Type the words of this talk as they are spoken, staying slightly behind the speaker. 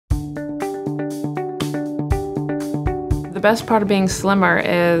best part of being slimmer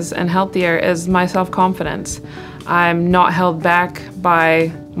and healthier is my self-confidence. I'm not held back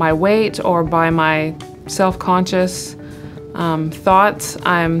by my weight or by my self-conscious thoughts.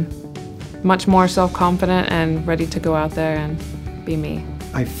 I'm much more self-confident and ready to go out there and be me.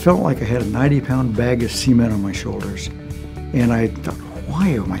 I felt like I had a 90-pound bag of cement on my shoulders, and I thought, why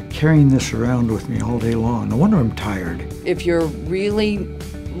am I carrying this around with me all day long? No wonder I'm tired. If you're really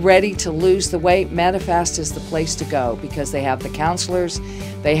ready to lose the weight, Medifast is the place to go because they have the counselors,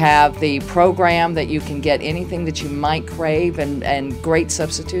 they have the program that you can get anything that you might crave and great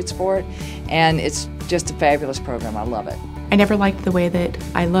substitutes for it, and it's just a fabulous program. I love it. I never liked the way that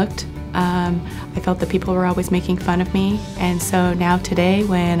I looked. I felt that people were always making fun of me, and so now today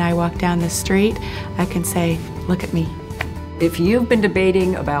when I walk down the street, I can say, look at me. If you've been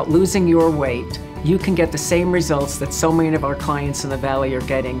debating about losing your weight, you can get the same results that so many of our clients in the Valley are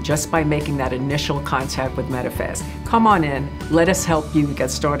getting just by making that initial contact with Medifast. Come on in, let us help you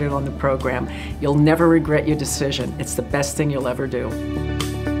get started on the program. You'll never regret your decision. It's the best thing you'll ever do.